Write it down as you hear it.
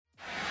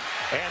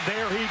And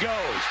there he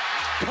goes.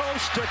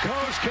 Coast to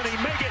coast. Can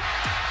he make it?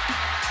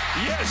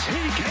 Yes,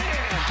 he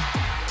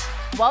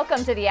can.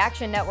 Welcome to the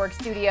Action Network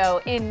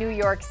studio in New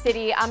York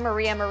City. I'm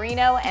Maria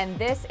Marino, and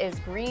this is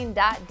Green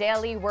Dot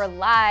Daily. We're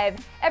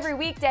live every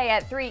weekday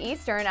at 3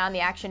 Eastern on the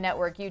Action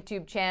Network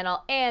YouTube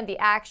channel and the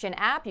Action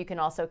app. You can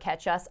also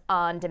catch us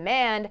on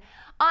demand.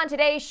 On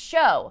today's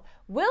show,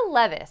 Will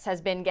Levis has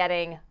been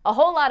getting a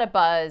whole lot of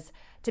buzz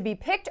to be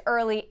picked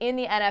early in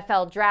the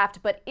NFL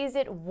draft, but is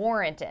it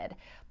warranted?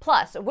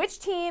 Plus, which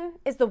team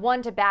is the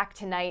one to back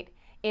tonight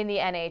in the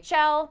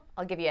NHL?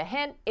 I'll give you a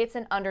hint. It's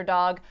an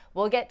underdog.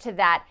 We'll get to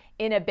that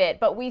in a bit.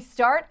 But we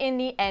start in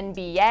the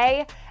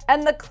NBA,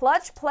 and the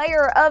clutch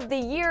player of the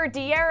year,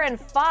 De'Aaron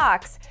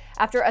Fox.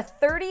 After a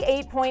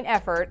 38-point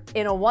effort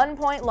in a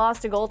 1-point loss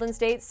to Golden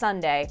State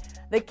Sunday,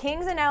 the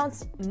Kings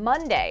announced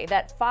Monday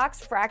that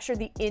Fox fractured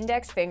the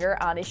index finger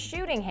on his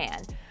shooting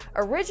hand.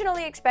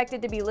 Originally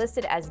expected to be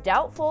listed as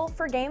doubtful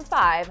for Game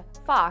 5,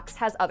 Fox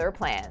has other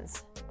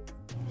plans.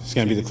 It's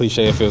going to be the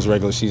cliche. It feels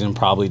regular season.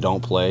 Probably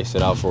don't play.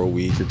 Sit out for a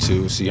week or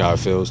two. See how it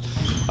feels.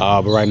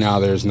 But right now,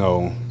 there's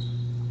no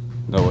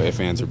ifs,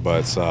 ands, or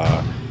buts.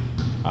 I'm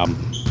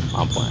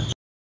playing.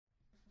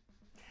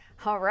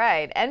 All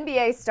right.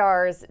 NBA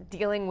stars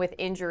dealing with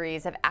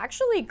injuries have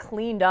actually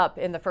cleaned up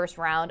in the first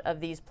round of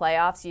these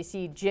playoffs. You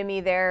see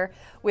Jimmy there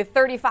with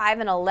 35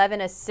 and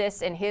 11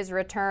 assists in his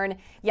return.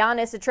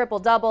 Giannis a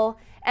triple-double.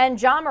 And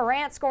John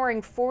Morant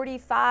scoring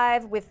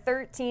 45 with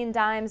 13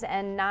 dimes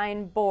and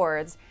 9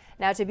 boards.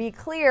 Now, to be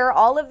clear,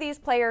 all of these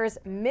players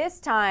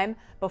missed time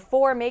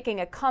before making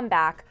a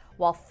comeback,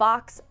 while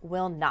Fox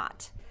will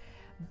not.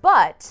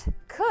 But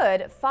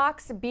could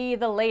Fox be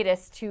the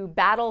latest to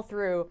battle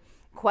through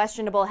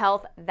questionable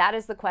health? That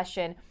is the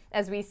question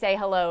as we say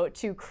hello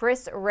to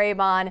Chris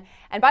Raybon.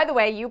 And by the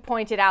way, you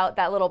pointed out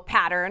that little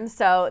pattern,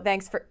 so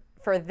thanks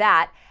for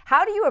that.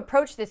 How do you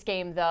approach this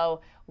game, though,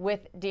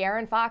 with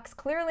De'Aaron Fox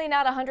clearly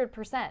not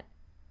 100%?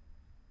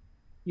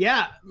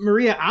 Yeah,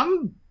 Maria,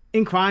 I'm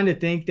inclined to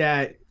think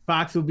that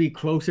Fox will be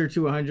closer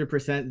to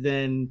 100%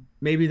 than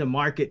maybe the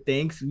market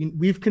thinks.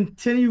 We've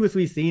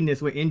continuously seen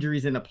this with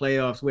injuries in the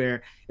playoffs,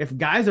 where if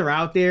guys are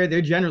out there,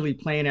 they're generally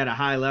playing at a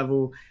high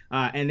level,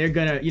 and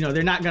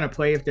they're not gonna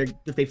play if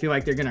they feel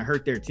like they're gonna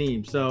hurt their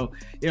team. So,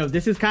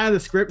 this is kind of the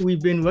script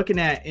we've been looking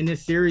at in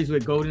this series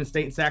with Golden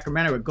State and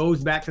Sacramento. It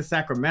goes back to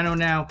Sacramento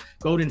now.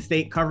 Golden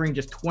State covering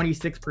just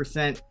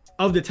 26%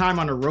 of the time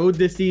on the road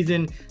this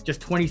season,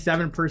 just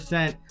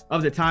 27%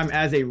 of the time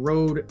as a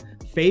road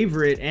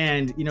favorite,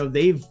 and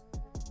they've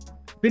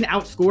been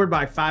outscored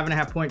by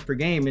 5.5 points per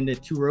game in the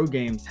 2 road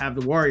games, have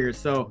the Warriors.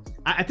 So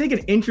I think an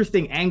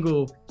interesting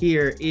angle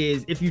here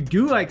is if you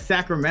do like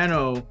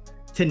Sacramento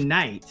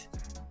tonight,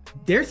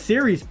 their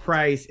series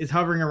price is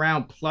hovering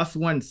around plus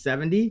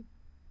 170.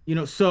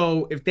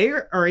 So if they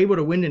are able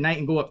to win tonight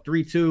and go up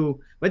 3-2,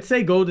 let's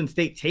say Golden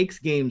State takes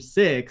Game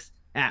 6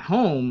 at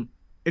home,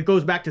 it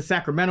goes back to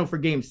Sacramento for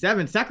Game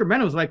 7.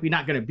 Sacramento's likely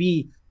not going to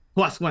be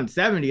plus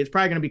 170. It's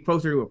probably going to be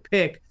closer to a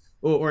pick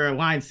or a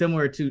line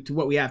similar to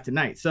what we have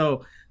tonight.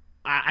 So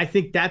I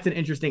think that's an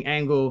interesting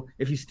angle.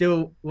 If you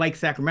still like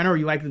Sacramento or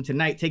you like them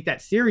tonight, take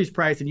that series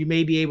price and you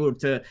may be able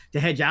to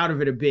hedge out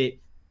of it a bit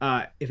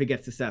if it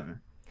gets to 7.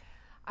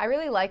 I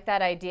really like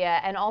that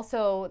idea. And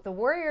also the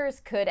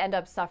Warriors could end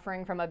up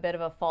suffering from a bit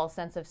of a false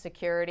sense of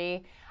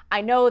security.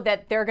 I know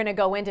that they're going to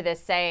go into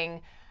this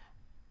saying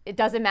it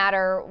doesn't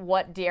matter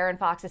what De'Aaron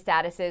Fox's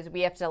status is.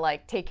 We have to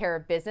take care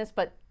of business.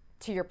 But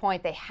to your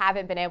point, they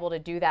haven't been able to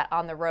do that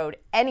on the road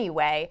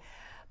anyway.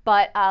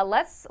 But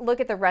let's look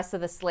at the rest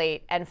of the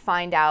slate and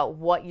find out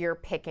what you're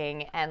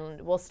picking. And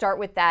we'll start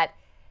with that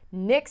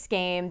Knicks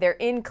game. They're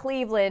in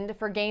Cleveland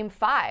for Game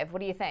 5. What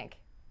do you think?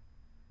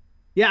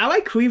 Yeah, I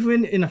like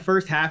Cleveland in the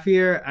first half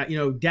here.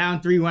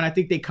 Down 3-1. I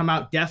think they come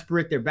out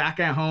desperate. They're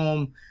back at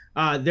home.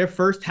 Their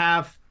first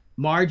half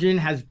margin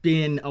has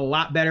been a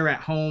lot better at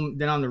home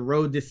than on the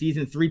road this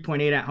season.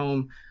 3.8 at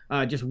home,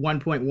 just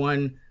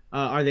 1.1.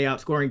 Are they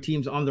outscoring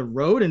teams on the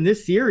road? In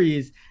this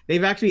series,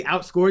 they've actually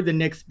outscored the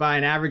Knicks by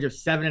an average of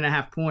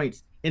 7.5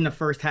 points in the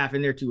first half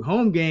in their 2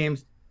 home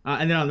games.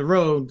 And then on the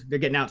road, they're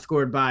getting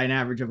outscored by an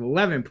average of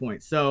 11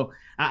 points. So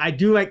I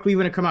do like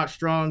Cleveland to come out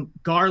strong.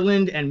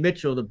 Garland and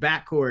Mitchell, the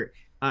backcourt,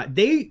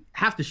 they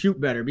have to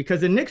shoot better because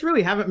the Knicks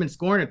really haven't been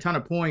scoring a ton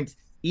of points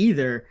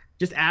either,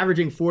 just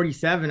averaging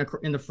 47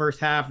 in the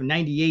first half,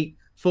 98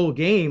 full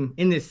game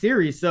in this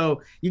series.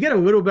 So you get a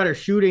little better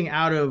shooting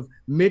out of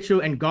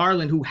Mitchell and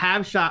Garland, who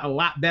have shot a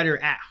lot better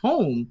at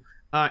home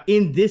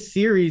in this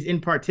series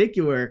in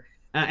particular,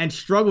 and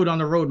struggled on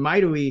the road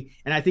mightily.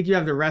 And I think you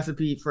have the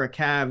recipe for a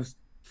Cavs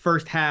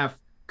first half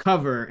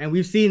cover. And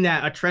we've seen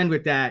that, a trend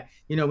with that,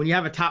 when you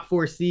have a top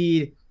 4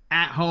 seed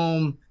at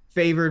home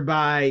favored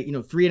by,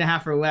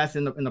 3.5 or less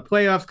in the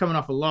playoffs, coming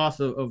off a loss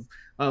of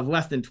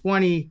less than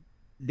 20,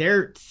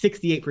 they're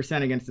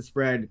 68% against the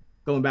spread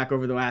going back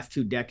over the last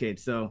 2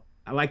 decades. So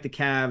I like the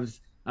Cavs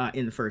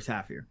in the first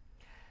half here.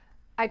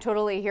 I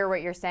totally hear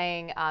what you're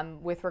saying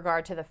with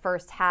regard to the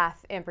first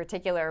half in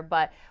particular,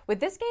 but with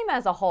this game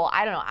as a whole,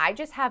 I don't know. I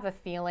just have a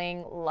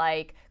feeling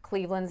like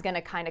Cleveland's going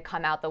to kind of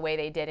come out the way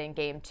they did in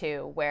game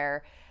 2,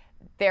 where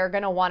they're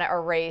going to want to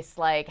erase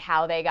like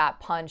how they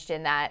got punched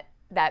in that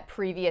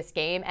previous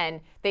game,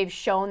 and they've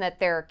shown that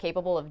they're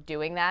capable of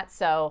doing that.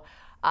 So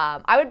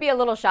I would be a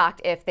little shocked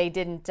if they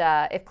didn't,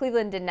 if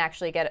Cleveland didn't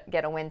actually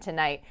get a win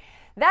tonight.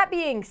 That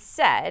being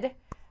said,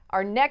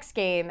 our next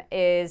game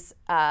is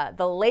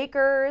the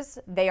Lakers.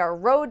 They are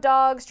road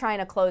dogs trying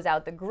to close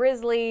out the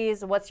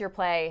Grizzlies. What's your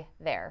play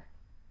there?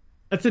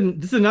 This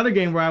is another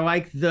game where I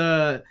like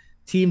the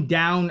team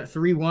down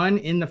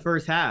 3-1 in the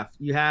first half.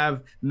 You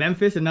have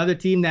Memphis, another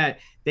team that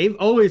they've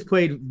always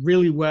played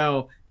really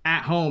well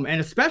at home, and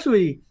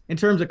especially in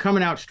terms of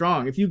coming out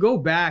strong. If you go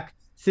back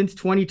since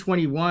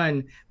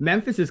 2021,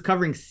 Memphis is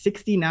covering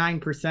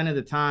 69% of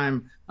the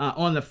time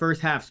on the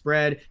first half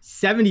spread,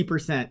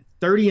 70%,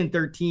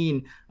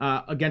 30-13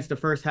 against the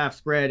first half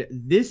spread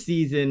this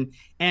season.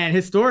 And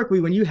historically,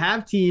 when you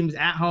have teams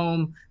at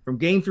home from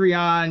game 3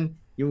 on,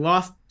 you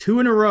lost 2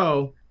 in a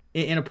row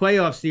in a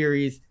playoff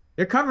series,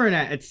 they're covering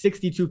at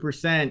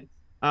 62%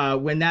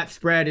 when that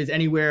spread is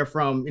anywhere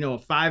from, a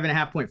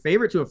 5.5 point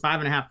favorite to a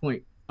 5.5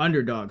 point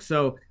underdog.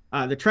 So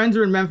the trends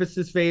are in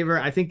Memphis's favor.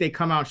 I think they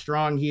come out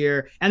strong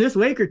here. And this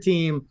Laker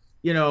team,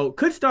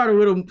 could start a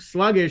little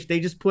sluggish. They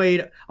just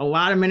played a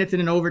lot of minutes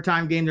in an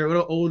overtime game. They're a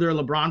little older.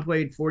 LeBron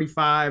played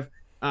 45.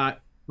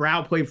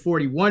 Brown played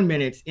 41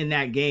 minutes in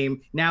that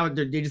game. Now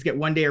they just get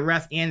 1 day of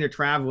rest and they're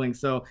traveling.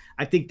 So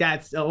I think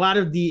that's a lot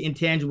of the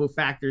intangible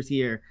factors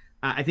here.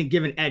 I think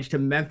give an edge to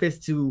Memphis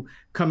to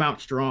come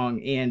out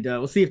strong. And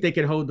we'll see if they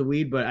can hold the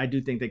lead, but I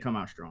do think they come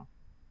out strong.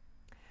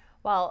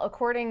 Well,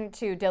 according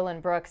to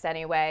Dylan Brooks,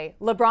 anyway,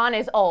 LeBron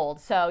is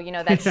old, so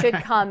that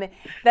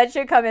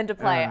should come into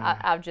play.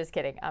 I'm just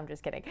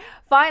kidding.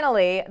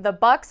 Finally, the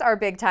Bucks are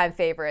big time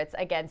favorites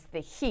against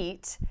the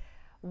Heat.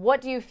 What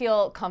do you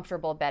feel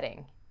comfortable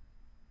betting?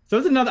 So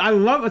it's another. I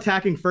love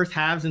attacking first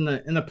halves in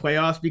the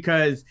playoffs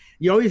because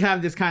you always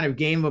have this kind of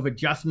game of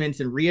adjustments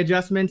and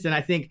readjustments, and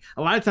I think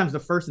a lot of times the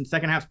first and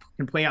second halves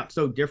can play out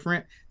so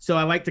different. So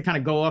I like to kind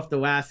of go off the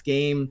last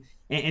game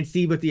and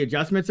see what the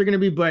adjustments are going to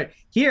be. But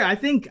here, I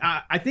think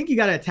you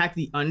got to attack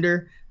the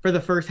under for the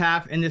first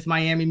half in this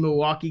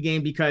Miami-Milwaukee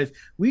game because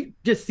we've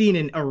just seen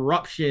an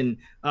eruption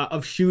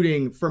of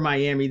shooting for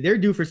Miami. They're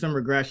due for some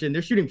regression.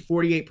 They're shooting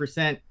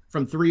 48%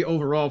 from 3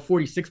 overall,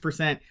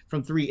 46%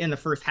 from 3 in the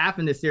first half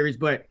in this series.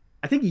 But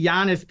I think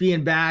Giannis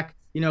being back,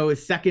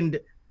 his second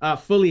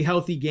fully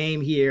healthy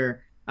game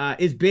here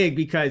is big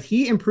because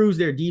he improves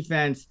their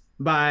defense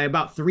by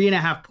about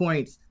 3.5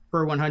 points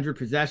per 100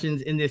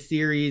 possessions in this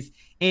series.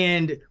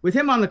 And with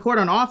him on the court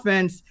on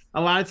offense,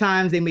 a lot of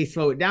times they may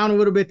slow it down a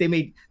little bit. They're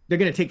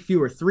going to take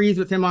fewer threes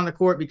with him on the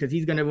court because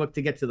he's going to look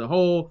to get to the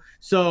hole.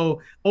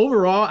 So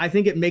overall, I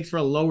think it makes for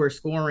a lower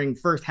scoring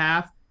first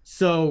half.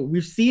 So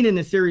we've seen in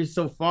the series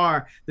so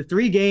far, the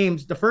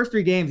first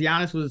 3 games,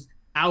 Giannis was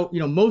out,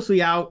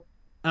 mostly out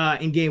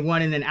in game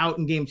 1 and then out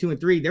in game 2 and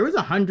 3. There was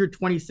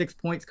 126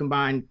 points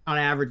combined on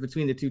average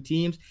between the two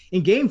teams.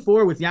 In game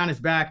 4 with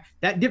Giannis back,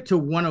 that dipped to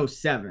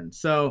 107.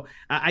 So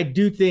I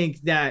do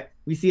think that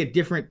we see a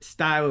different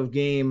style of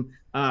game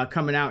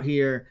coming out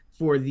here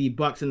for the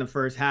Bucks in the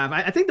first half.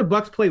 I think the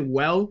Bucks play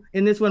well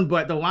in this one,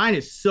 but the line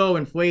is so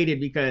inflated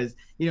because,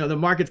 the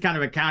market's kind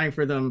of accounting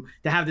for them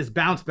to have this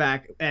bounce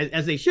back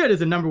as they should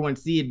as a number 1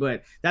 seed.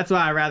 But that's why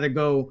I rather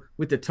go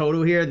with the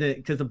total here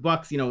because the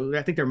Bucks,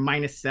 I think they're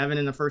 -7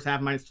 in the first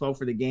half, -12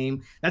 for the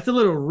game. That's a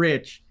little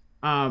rich,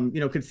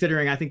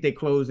 considering I think they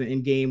close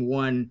in game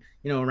 1,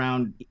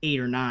 around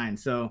 8 or 9.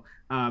 So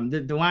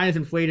the line is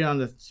inflated on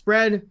the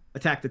spread,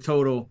 attack the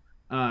total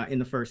in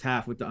the first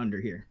half with the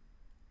under here.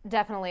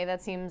 Definitely.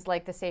 That seems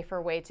like the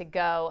safer way to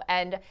go.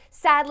 And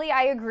sadly,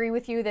 I agree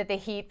with you that the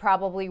Heat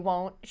probably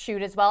won't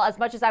shoot as well. As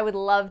much as I would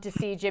love to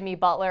see Jimmy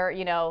Butler,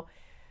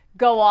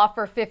 go off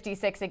for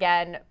 56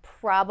 again,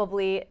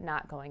 probably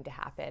not going to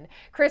happen.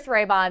 Chris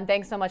Raybon,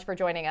 thanks so much for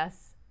joining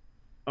us.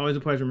 Always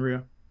a pleasure,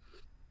 Maria.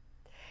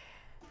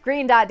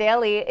 Green Dot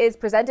Daily is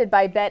presented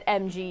by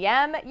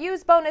BetMGM.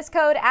 Use bonus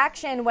code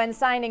ACTION when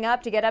signing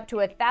up to get up to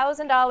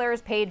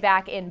 $1,000 paid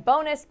back in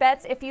bonus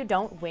bets if you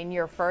don't win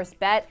your first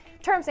bet.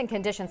 Terms and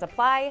conditions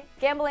apply.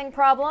 Gambling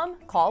problem?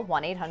 Call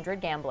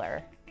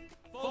 1-800-GAMBLER.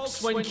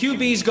 Folks, when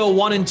QBs go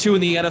 1 and 2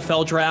 in the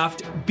NFL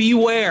draft,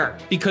 beware,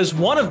 because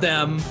one of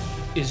them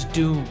is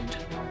doomed.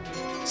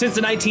 Since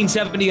the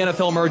 1970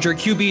 NFL merger,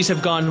 QBs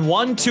have gone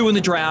 1-2 in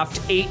the draft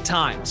 8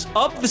 times.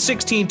 Of the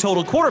 16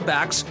 total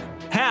quarterbacks,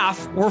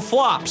 half were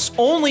flops.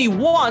 Only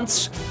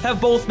once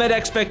have both met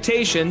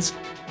expectations,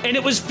 and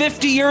it was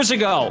 50 years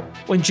ago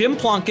when Jim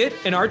Plunkett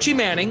and Archie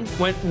Manning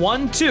went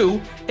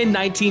 1-2 in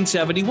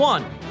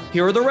 1971.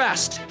 Here are the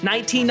rest.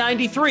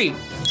 1993,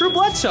 Drew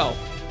Bledsoe.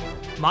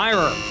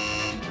 Myrer,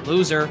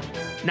 loser.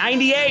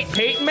 98,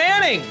 Peyton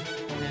Manning.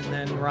 And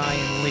then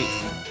Ryan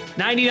Leaf.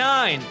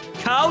 99,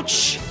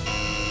 Couch.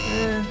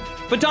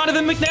 But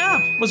Donovan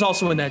McNabb was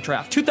also in that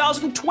draft.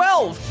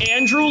 2012,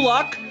 Andrew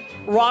Luck.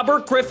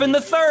 Robert Griffin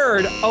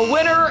III, a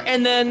winner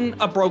and then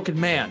a broken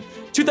man.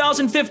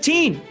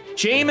 2015,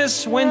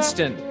 Jameis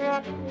Winston,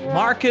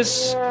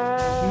 Marcus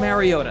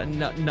Mariota.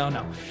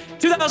 No.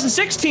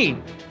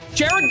 2016,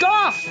 Jared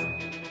Goff,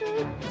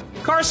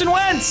 Carson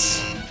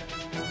Wentz.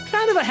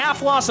 Kind of a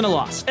half loss and a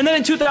loss. And then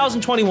in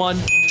 2021,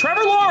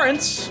 Trevor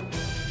Lawrence,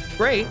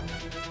 great,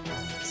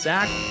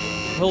 Zach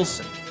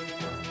Wilson.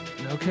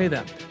 Okay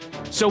then.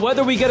 So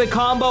whether we get a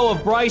combo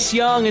of Bryce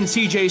Young and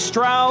CJ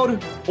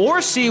Stroud,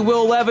 or see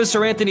Will Levis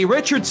or Anthony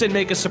Richardson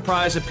make a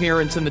surprise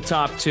appearance in the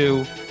top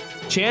two,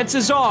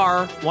 chances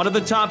are one of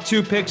the top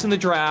two picks in the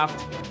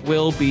draft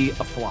will be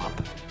a flop.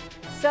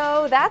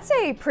 So that's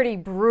a pretty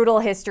brutal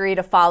history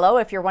to follow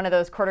if you're one of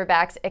those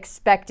quarterbacks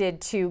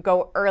expected to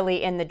go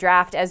early in the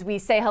draft. As we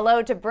say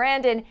hello to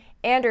Brandon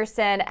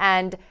Anderson.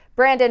 And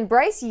Brandon,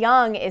 Bryce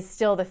Young is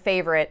still the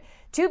favorite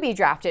to be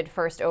drafted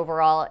first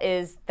overall.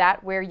 Is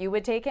that where you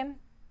would take him?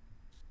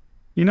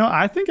 You know,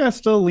 I think I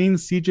still lean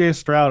CJ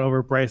Stroud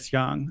over Bryce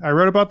Young. I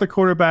wrote about the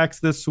quarterbacks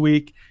this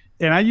week,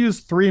 and I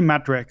used 3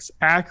 metrics: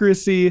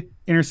 accuracy,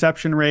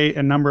 interception rate,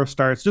 and number of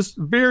starts. Just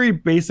very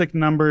basic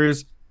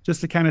numbers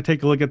just to kind of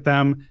take a look at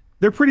them.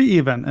 They're pretty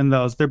even in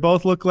those. They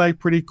both look like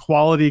pretty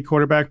quality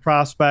quarterback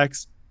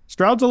prospects.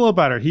 Stroud's a little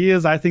better. He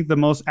is, I think, the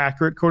most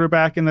accurate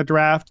quarterback in the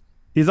draft.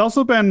 He's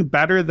also been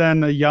better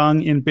than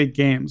Young in big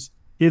games.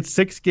 He had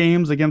 6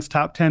 games against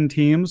top 10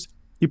 teams.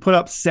 He put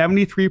up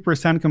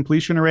 73%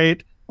 completion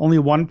rate, only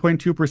 1.2%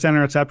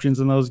 interceptions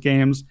in those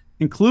games,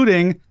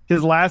 including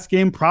his last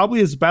game, probably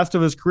his best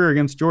of his career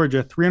against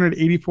Georgia,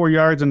 384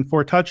 yards and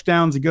 4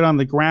 touchdowns, good on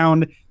the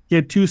ground. He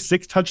had 2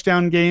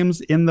 6-touchdown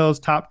games in those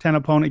top 10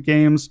 opponent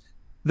games.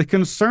 The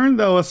concern,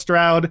 though, is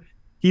Stroud.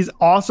 He's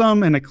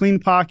awesome in a clean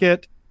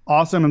pocket,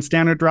 awesome in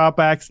standard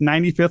dropbacks,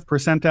 95th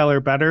percentile or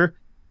better,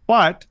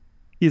 but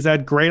he's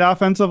had great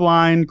offensive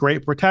line,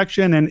 great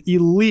protection, and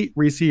elite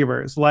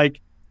receivers,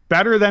 like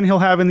better than he'll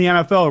have in the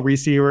NFL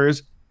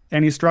receivers,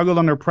 and he struggled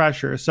under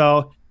pressure.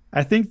 So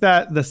I think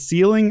that the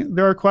ceiling,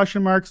 there are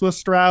question marks with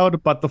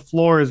Stroud, but the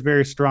floor is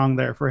very strong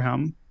there for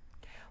him.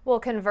 Well,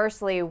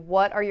 conversely,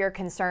 what are your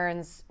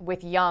concerns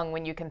with Young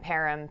when you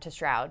compare him to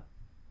Stroud?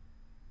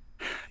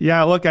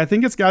 Yeah, look, I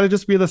think it's got to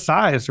just be the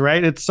size,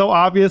 right? It's so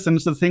obvious, and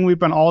it's the thing we've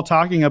been all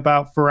talking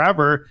about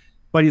forever,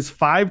 but he's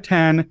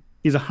 5'10",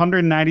 he's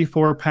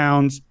 194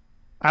 pounds.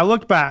 I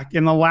looked back,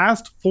 in the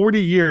last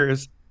 40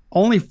 years,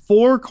 only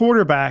 4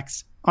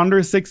 quarterbacks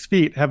under 6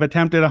 feet have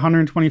attempted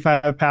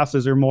 125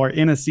 passes or more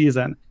in a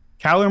season.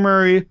 Kyler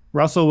Murray,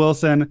 Russell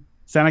Wilson,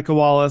 Seneca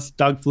Wallace,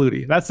 Doug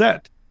Flutie. That's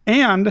it.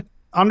 And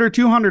under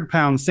 200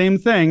 pounds, same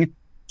thing.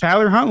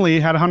 Tyler Huntley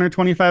had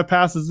 125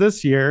 passes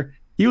this year.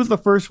 He was the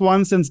first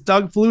one since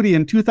Doug Flutie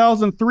in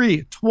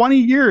 2003. 20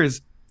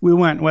 years we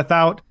went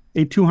without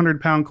a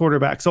 200-pound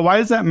quarterback. So why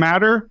does that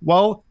matter?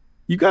 Well,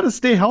 you got to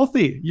stay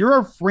healthy. You're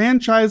a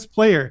franchise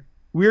player.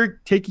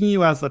 We're taking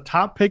you as the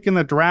top pick in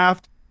the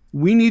draft.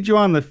 We need you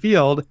on the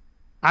field.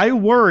 I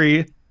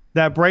worry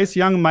that Bryce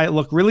Young might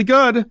look really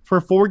good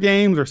for 4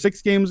 games or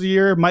 6 games a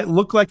year, might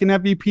look like an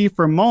MVP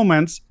for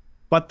moments,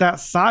 but that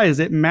size,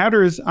 it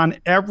matters on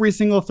every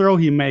single throw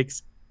he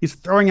makes. He's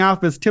throwing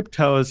off his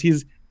tiptoes.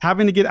 He's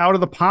having to get out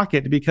of the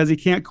pocket because he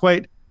can't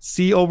quite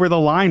see over the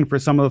line for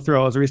some of the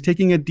throws, or he's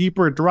taking a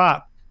deeper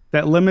drop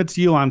that limits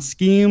you on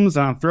schemes,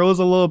 on throws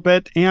a little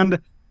bit, and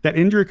that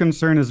injury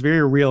concern is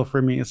very real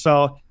for me.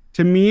 So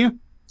to me,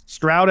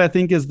 Stroud, I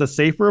think, is the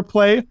safer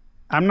play.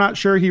 I'm not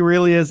sure he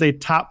really is a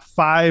top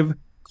 5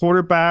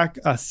 quarterback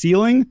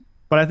ceiling,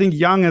 but I think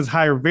Young has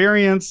higher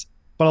variance,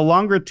 but a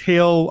longer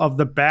tail of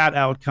the bad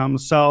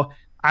outcomes. So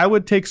I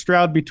would take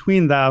Stroud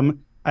between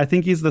them. I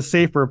think he's the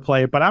safer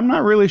play, but I'm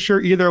not really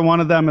sure either one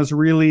of them is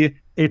really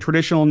a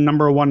traditional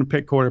number 1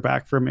 pick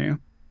quarterback for me.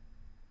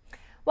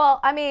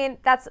 Well, I mean,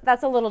 that's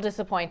a little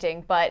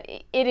disappointing, but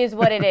it is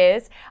what it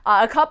is.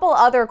 A couple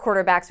other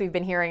quarterbacks we've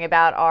been hearing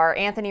about are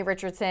Anthony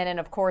Richardson and,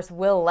 of course,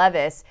 Will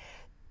Levis.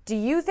 Do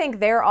you think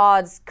their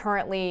odds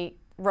currently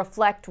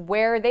reflect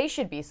where they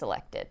should be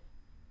selected?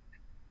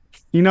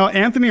 You know,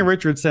 Anthony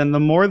Richardson, the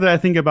more that I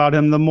think about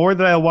him, the more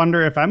that I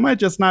wonder if I might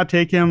just not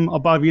take him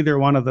above either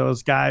one of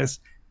those guys.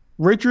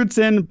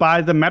 Richardson,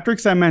 by the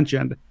metrics I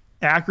mentioned,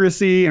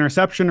 accuracy,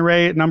 interception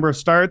rate, number of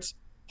starts,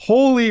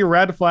 holy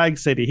red flag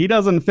city. He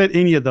doesn't fit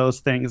any of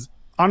those things.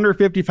 Under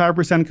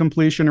 55%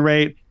 completion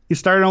rate. He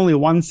started only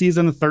 1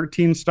 season,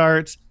 13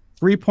 starts.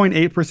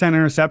 3.8%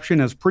 interception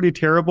is pretty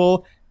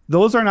terrible.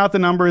 Those are not the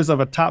numbers of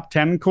a top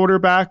 10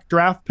 quarterback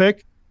draft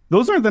pick.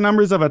 Those aren't the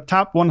numbers of a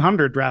top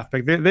 100 draft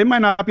pick. They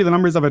might not be the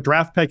numbers of a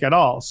draft pick at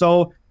all.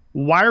 So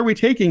why are we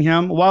taking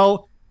him?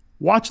 Well,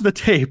 watch the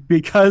tape,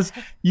 because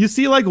you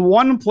see like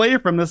one play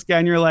from this guy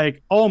and you're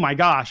like, oh my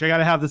gosh, I got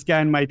to have this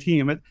guy in my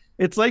team.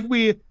 It's like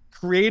we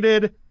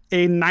created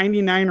a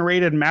 99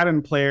 rated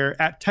Madden player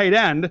at tight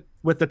end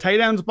with the tight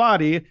end's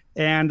body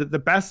and the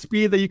best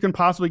speed that you can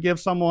possibly give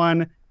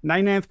someone,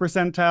 99th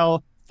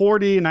percentile,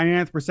 40,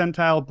 99th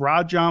percentile,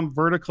 broad jump,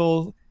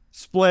 vertical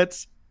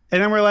splits.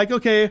 And then we're like,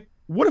 okay,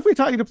 what if we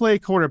taught you to play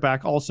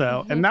quarterback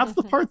also? And that's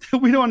the part that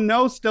we don't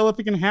know still if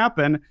it can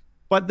happen.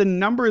 But the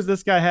numbers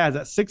this guy has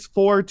at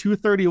 6'4",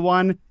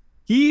 231,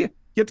 he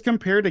gets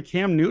compared to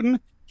Cam Newton.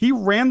 He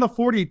ran the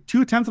 40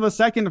 2/10 of a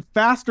second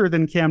faster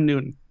than Cam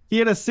Newton. He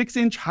had a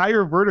 6-inch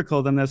higher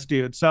vertical than this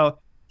dude. So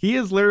he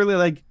is literally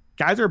like,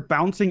 guys are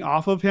bouncing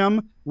off of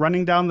him,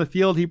 running down the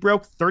field. He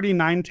broke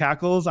 39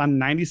 tackles on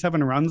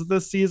 97 runs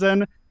this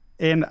season.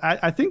 And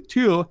I think,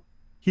 too,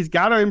 he's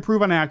got to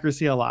improve on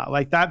accuracy a lot.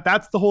 Like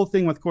that's the whole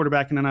thing with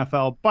quarterback in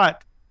NFL.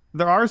 But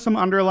there are some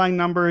underlying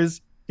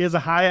numbers. He has a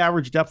high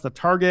average depth of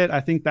target. I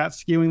think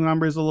that's skewing the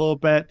numbers a little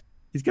bit.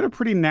 He's got a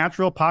pretty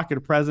natural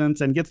pocket presence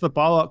and gets the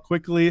ball out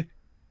quickly.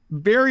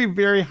 Very,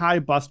 very high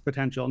bust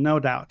potential, no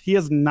doubt. He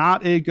is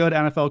not a good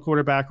NFL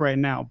quarterback right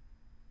now.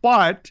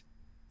 But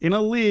in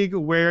a league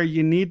where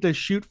you need to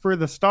shoot for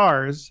the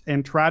stars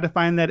and try to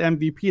find that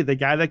MVP, the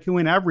guy that can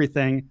win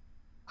everything,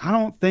 I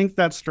don't think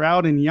that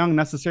Stroud and Young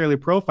necessarily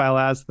profile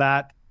as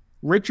that.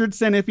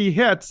 Richardson, if he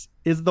hits,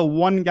 is the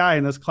one guy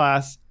in this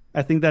class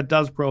I think that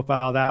does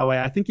profile that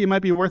way. I think he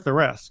might be worth the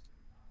risk.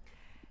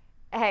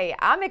 Hey,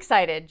 I'm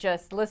excited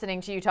just listening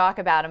to you talk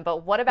about him,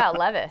 but what about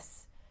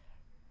Levis?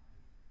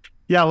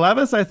 Yeah,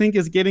 Levis, I think,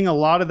 is getting a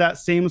lot of that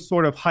same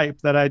sort of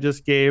hype that I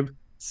just gave.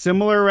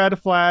 Similar red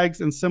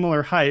flags and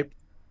similar hype.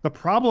 The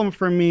problem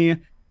for me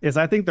is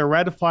I think the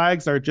red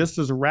flags are just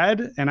as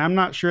red, and I'm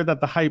not sure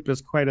that the hype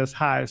is quite as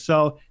high.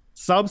 So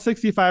sub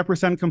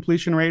 65%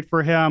 completion rate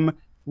for him,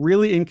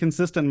 really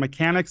inconsistent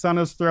mechanics on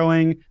his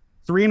throwing,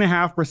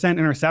 3.5%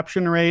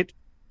 interception rate.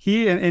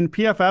 He, in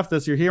PFF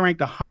this year, he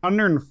ranked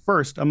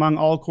 101st among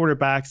all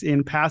quarterbacks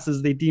in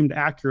passes they deemed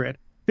accurate.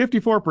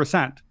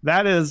 54%.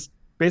 That is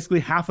basically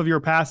half of your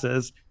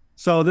passes.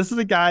 So this is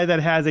a guy that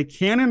has a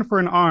cannon for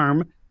an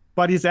arm,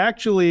 but he's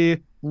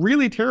actually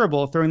really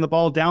terrible throwing the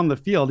ball down the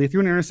field. He threw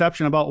an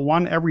interception about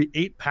 1 every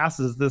 8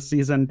 passes this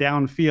season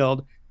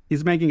downfield.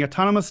 He's making a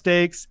ton of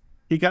mistakes.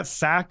 He got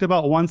sacked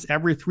about once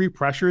every 3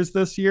 pressures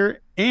this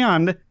year,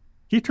 and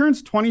he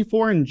turns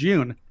 24 in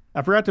June.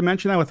 I forgot to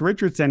mention that with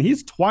Richardson.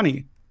 He's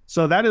 20.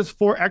 So that is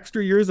 4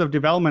 extra years of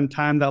development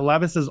time that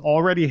Levis has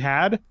already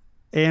had.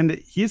 And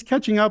he's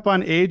catching up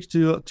on age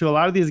to a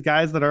lot of these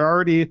guys that are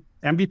already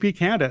MVP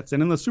candidates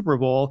and in the Super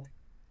Bowl.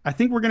 I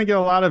think we're going to get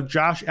a lot of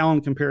Josh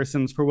Allen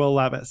comparisons for Will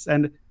Levis.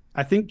 And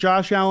I think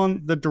Josh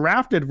Allen, the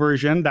drafted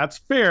version, that's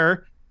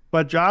fair,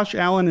 but Josh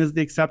Allen is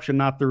the exception,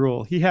 not the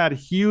rule. He had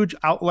huge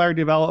outlier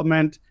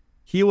development.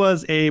 He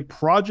was a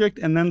project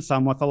and then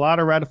some with a lot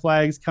of red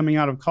flags coming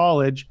out of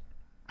college.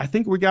 I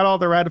think we got all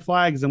the red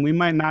flags and we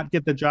might not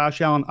get the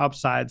Josh Allen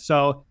upside.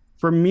 So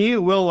for me,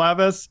 Will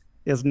Levis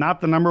is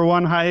not the number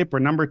 1 hype or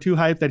number 2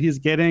 hype that he's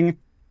getting.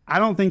 I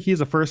don't think he's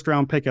a first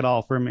round pick at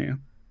all for me.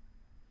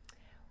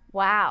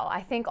 Wow,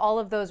 I think all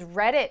of those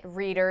Reddit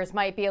readers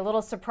might be a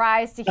little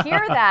surprised to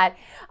hear that.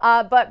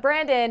 But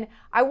Brandon,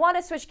 I want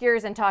to switch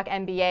gears and talk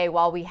NBA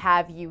while we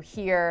have you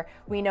here.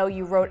 We know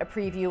you wrote a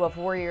preview of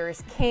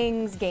Warriors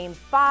Kings Game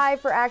 5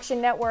 for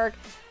Action Network.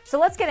 So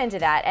let's get into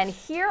that. And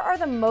here are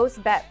the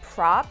most bet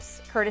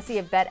props, courtesy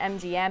of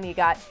BetMGM. You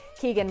got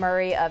Keegan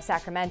Murray of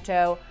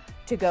Sacramento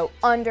to go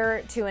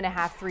under 2.5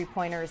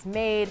 3-pointers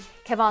made.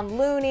 Kevon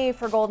Looney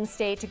for Golden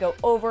State to go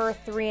over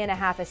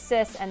 3.5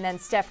 assists. And then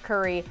Steph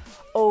Curry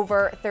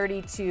over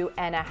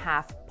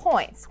 32.5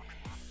 points.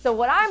 So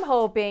what I'm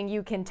hoping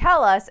you can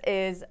tell us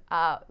is,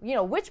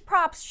 which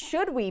props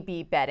should we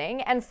be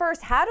betting? And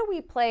first, how do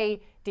we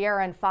play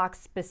De'Aaron Fox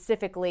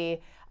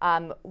specifically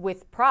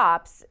with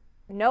props,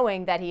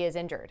 knowing that he is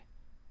injured?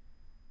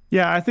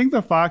 Yeah, I think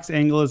the Fox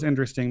angle is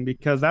interesting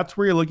because that's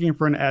where you're looking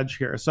for an edge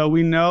here. So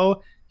we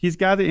know he's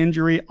got the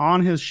injury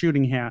on his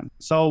shooting hand.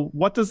 So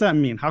what does that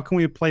mean? How can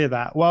we play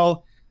that?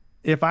 Well,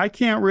 if I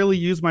can't really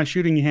use my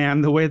shooting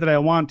hand the way that I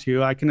want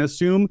to, I can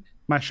assume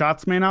my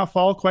shots may not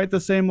fall quite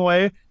the same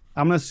way.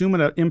 I'm going to assume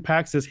it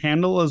impacts his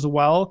handle as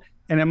well,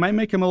 and it might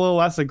make him a little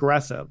less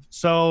aggressive.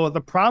 So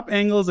the prop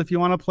angles, if you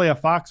want to play a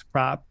Fox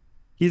prop,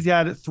 he's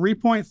got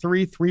 3.3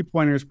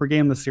 3-pointers per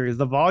game this series.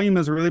 The volume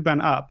has really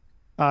been up.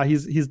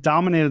 He's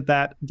dominated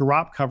that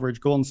drop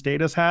coverage Golden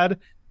State has had.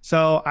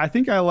 So I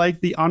think I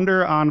like the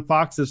under on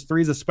Fox's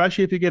threes,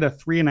 especially if you get a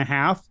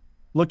 3.5.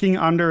 Looking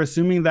under,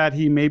 assuming that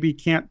he maybe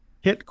can't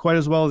hit quite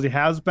as well as he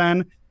has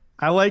been.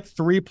 I like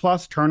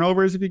 3+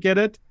 turnovers if you get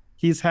it.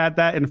 He's had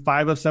that in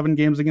 5 of 7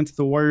 games against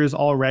the Warriors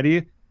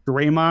already.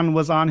 Draymond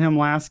was on him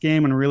last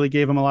game and really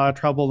gave him a lot of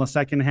trouble in the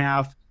second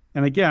half.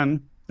 And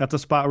again, that's a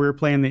spot where we're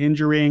playing the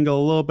injury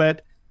angle a little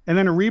bit. And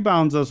then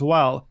rebounds as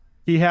well.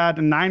 He had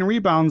 9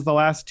 rebounds the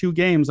last 2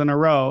 games in a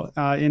row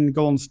in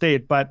Golden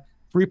State, but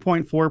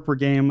 3.4 per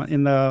game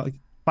in the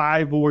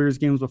 5 Warriors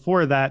games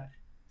before that.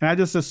 And I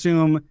just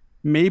assume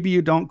maybe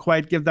you don't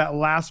quite give that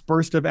last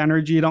burst of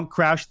energy. You don't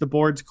crash the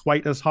boards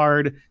quite as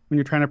hard when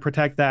you're trying to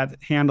protect that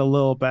hand a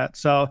little bit.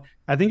 So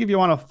I think if you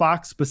want a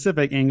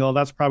Fox-specific angle,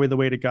 that's probably the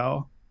way to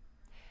go.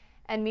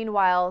 And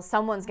meanwhile,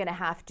 someone's going to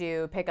have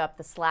to pick up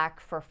the slack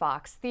for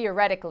Fox,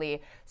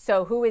 theoretically.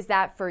 So who is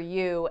that for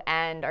you,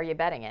 and are you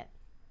betting it?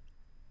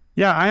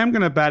 Yeah, I am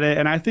going to bet it.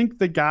 And I think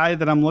the guy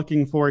that I'm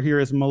looking for here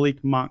is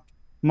Malik Monk.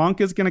 Monk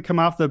is going to come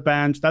off the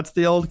bench. That's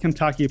the old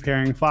Kentucky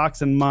pairing,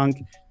 Fox and Monk.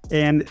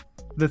 And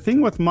the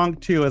thing with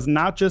Monk too is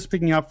not just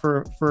picking up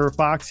for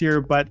Fox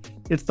here, but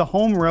it's the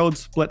home road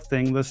split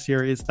thing this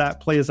series that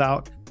plays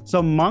out.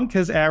 So Monk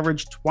has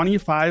averaged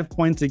 25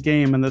 points a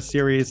game in this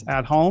series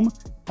at home,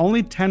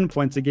 only 10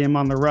 points a game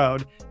on the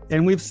road.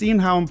 And we've seen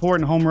how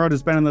important home road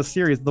has been in this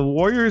series. The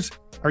Warriors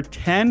are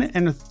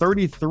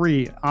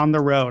 10-33 on the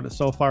road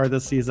so far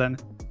this season.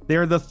 They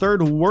are the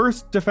third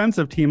worst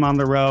defensive team on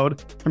the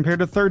road compared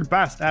to third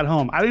best at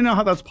home. I don't know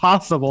how that's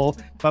possible,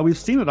 but we've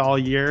seen it all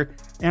year.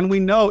 And we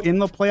know in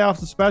the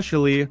playoffs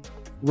especially,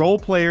 role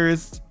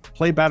players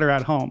play better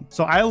at home.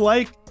 So I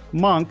like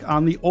Monk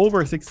on the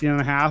over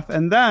 16.5.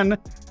 And then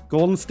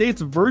Golden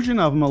State's version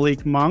of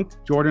Malik Monk,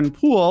 Jordan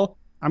Poole,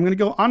 I'm going to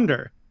go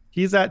under.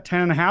 He's at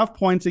 10.5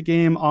 points a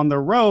game on the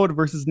road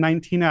versus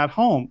 19 at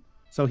home.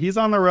 So he's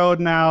on the road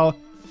now.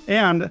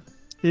 And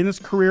in his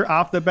career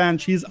off the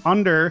bench, he's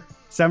under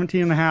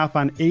 17.5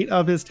 on 8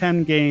 of his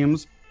 10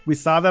 games. We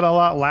saw that a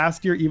lot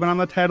last year, even on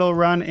the title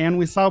run, and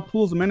we saw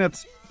Poole's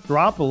minutes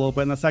drop a little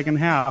bit in the second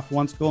half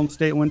once Golden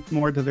State went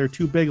more to their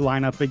too big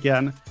lineup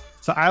again.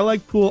 So I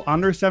like Poole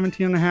under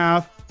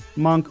 17.5,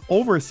 Monk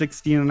over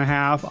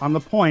 16.5 on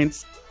the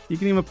points. You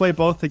can even play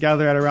both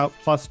together at around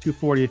plus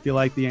 240 if you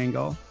like the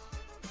angle.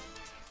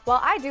 Well,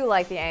 I do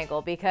like the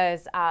angle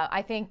because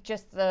I think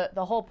just the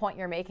whole point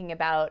you're making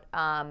about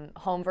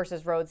home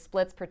versus road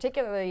splits,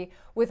 particularly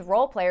with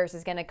role players,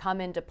 is going to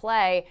come into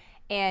play,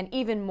 and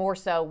even more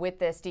so with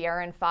this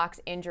De'Aaron Fox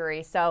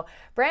injury. So,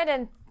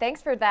 Brandon,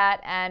 thanks for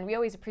that, and we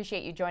always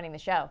appreciate you joining the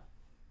show.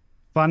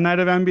 Fun night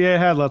of NBA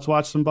ahead. Let's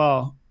watch some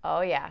ball. Oh,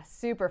 yeah.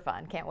 Super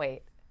fun. Can't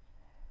wait.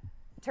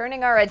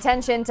 Turning our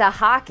attention to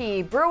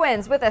hockey,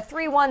 Bruins with a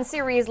 3-1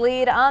 series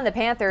lead on the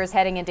Panthers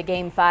heading into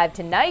Game 5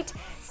 tonight.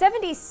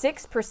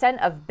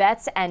 76% of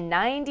bets and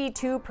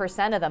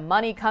 92% of the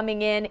money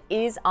coming in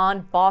is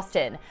on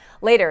Boston.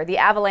 Later, the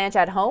Avalanche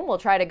at home will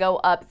try to go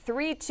up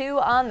 3-2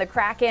 on the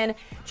Kraken.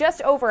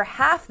 Just over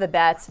half the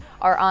bets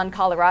are on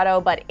Colorado,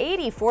 but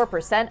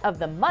 84% of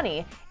the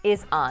money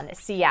is on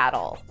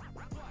Seattle.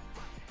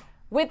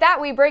 With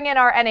that, we bring in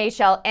our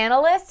NHL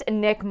analyst,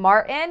 Nick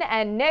Martin.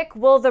 And Nick,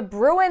 will the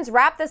Bruins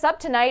wrap this up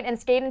tonight and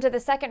skate into the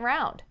second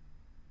round?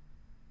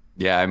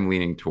 Yeah, I'm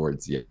leaning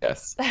towards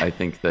yes. I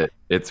think that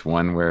it's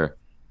one where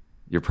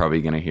you're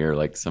probably going to hear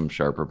like some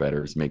sharper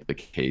bettors make the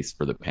case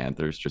for the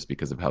Panthers just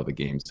because of how the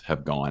games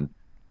have gone,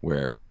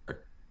 where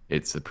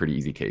it's a pretty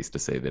easy case to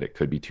say that it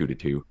could be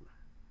 2-2.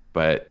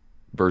 But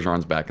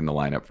Bergeron's back in the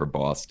lineup for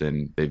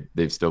Boston.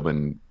 They've still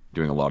been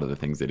doing a lot of the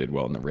things they did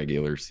well in the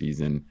regular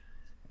season.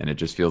 And it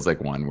just feels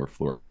like one where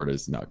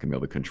Florida's not going to be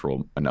able to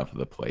control enough of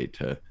the play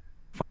to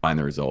find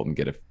the result and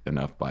get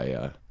enough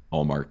by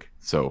Allmark.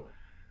 So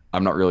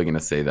I'm not really going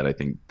to say that I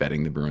think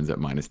betting the Bruins at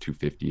minus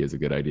 250 is a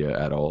good idea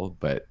at all,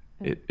 but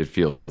it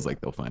feels like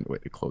they'll find a way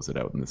to close it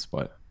out in this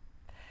spot.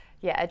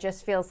 Yeah, it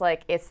just feels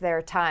like it's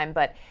their time.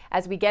 But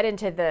as we get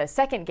into the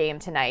second game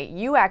tonight,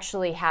 you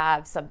actually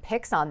have some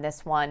picks on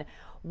this one.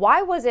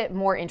 Why was it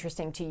more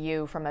interesting to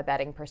you from a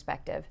betting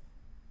perspective?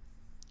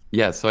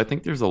 Yeah, so I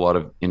think there's a lot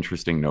of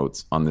interesting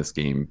notes on this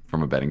game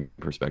from a betting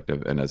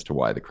perspective and as to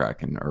why the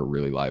Kraken are a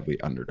really lively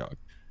underdog.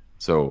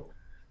 So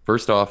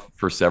first off,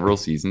 for several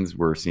seasons,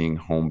 we're seeing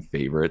home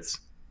favorites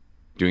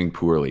doing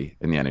poorly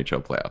in the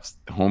NHL playoffs.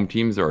 Home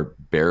teams are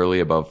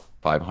barely above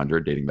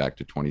 500 dating back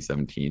to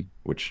 2017,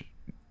 which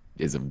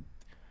is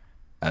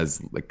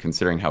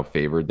considering how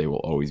favored they will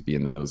always be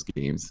in those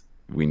games.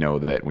 We know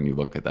that when you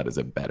look at that as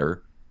a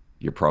bettor,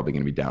 you're probably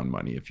going to be down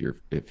money if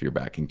you're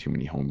backing too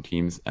many home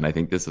teams. And I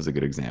think this is a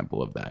good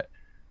example of that.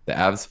 The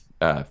Avs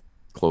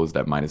closed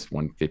at minus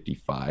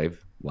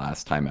 155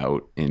 last time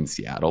out in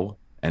Seattle,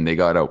 and they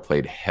got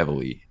outplayed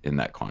heavily in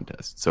that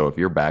contest. So if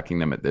you're backing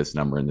them at this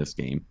number in this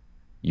game,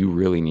 you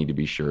really need to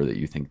be sure that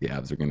you think the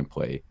Avs are going to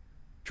play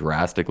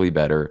drastically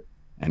better,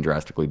 and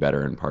drastically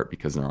better in part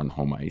because they're on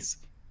home ice.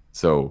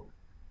 So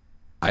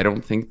I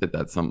don't think that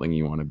that's something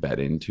you want to bet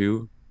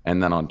into.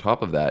 And then on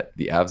top of that,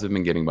 the Avs have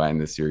been getting by in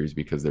this series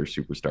because their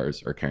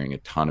superstars are carrying a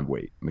ton of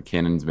weight.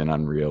 McKinnon's been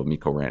unreal.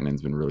 Mikko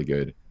Rantanen's been really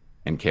good.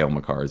 And Cale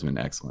Makar has been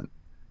excellent.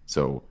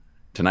 So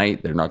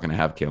tonight, they're not going to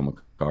have Cale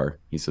Makar.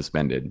 He's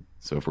suspended.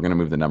 So if we're going to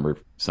move the number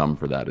some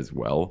for that as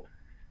well,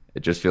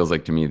 it just feels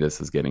like to me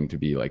this is getting to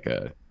be like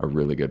a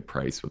really good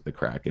price with the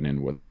Kraken and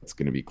what's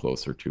going to be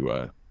closer to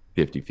a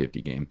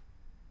 50-50 game.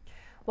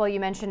 Well,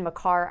 you mentioned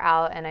Makar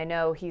out, and I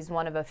know he's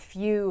one of a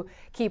few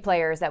key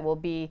players that will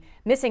be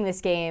missing this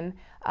game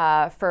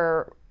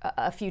for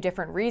a few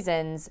different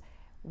reasons.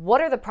 What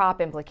are the prop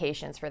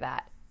implications for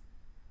that?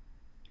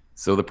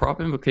 So the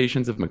prop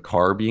implications of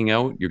Makar being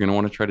out, you're going to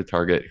want to try to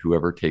target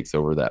whoever takes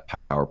over that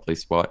power play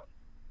spot.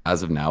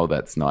 As of now,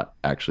 that's not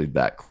actually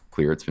that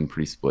clear. It's been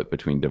pretty split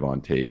between Devon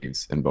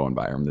Toews and Bowen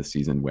Byram this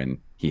season when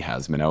he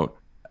has been out.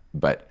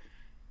 But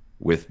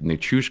with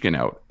Nichushkin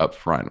out up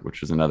front,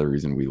 which is another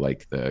reason we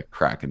like the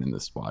Kraken in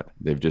this spot.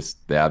 The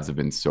Avs have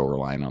been so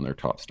reliant on their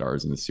top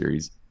stars in the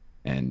series,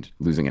 and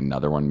losing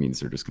another one means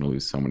they're just going to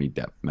lose so many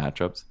depth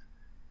matchups.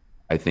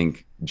 I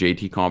think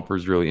JT Compher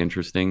is really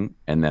interesting.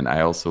 And then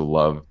I also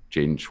love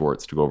Jaden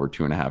Schwartz to go over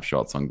 2.5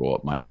 shots on goal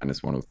at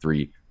minus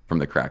 103 from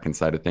the Kraken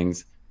side of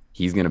things.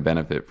 he's going to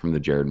benefit from the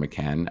Jared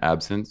McCann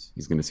absence.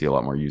 He's going to see a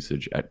lot more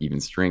usage at even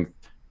strength.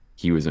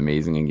 He was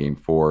amazing in game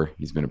 4.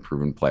 He's been a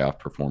proven playoff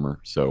performer.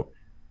 So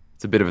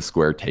it's a bit of a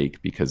square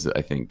take because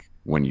I think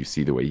when you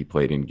see the way he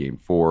played in game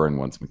 4 and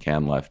once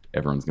McCann left,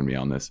 everyone's going to be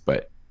on this.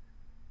 But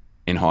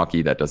in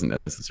hockey, that doesn't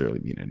necessarily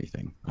mean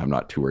anything. I'm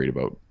not too worried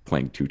about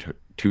playing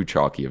too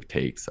chalky of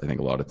takes. I think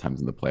a lot of times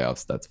in the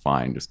playoffs, that's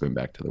fine, just going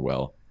back to the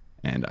well.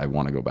 And I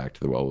want to go back to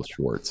the well with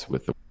Schwartz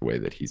with the way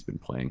that he's been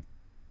playing.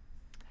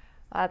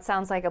 That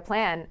sounds like a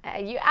plan.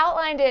 You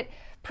outlined it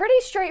pretty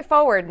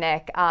straightforward,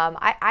 Nick.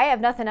 I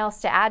have nothing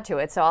else to add to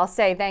it, so I'll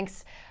say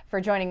thanks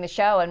for joining the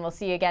show, and we'll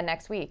see you again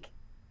next week.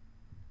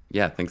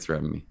 Yeah, thanks for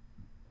having me.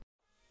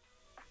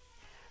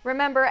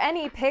 Remember,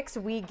 any picks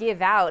we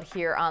give out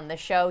here on the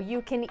show,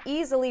 you can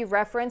easily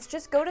reference.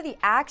 Just go to the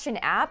Action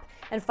app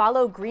and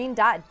follow Green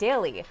Dot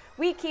Daily.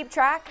 We keep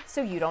track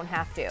so you don't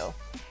have to.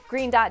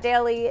 Green Dot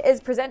Daily is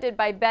presented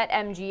by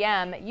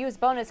BetMGM. Use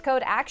bonus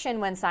code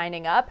ACTION when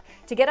signing up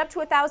to get up to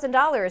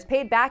 $1,000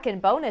 paid back in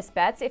bonus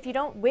bets if you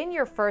don't win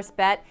your first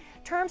bet.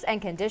 Terms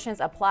and conditions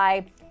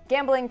apply.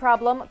 Gambling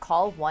problem?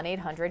 Call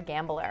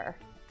 1-800-GAMBLER.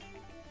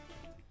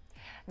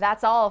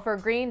 That's all for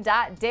Green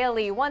Dot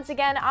Daily. Once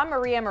again, I'm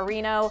Maria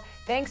Marino.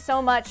 Thanks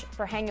so much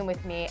for hanging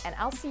with me, and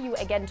I'll see you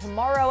again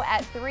tomorrow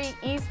at 3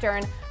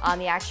 Eastern on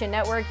the Action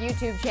Network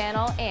YouTube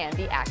channel and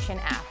the Action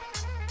app.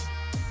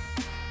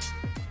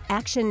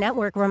 Action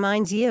Network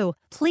reminds you,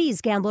 please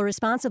gamble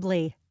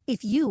responsibly.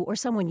 If you or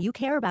someone you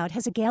care about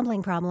has a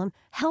gambling problem,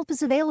 help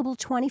is available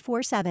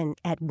 24/7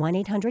 at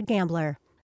 1-800-GAMBLER.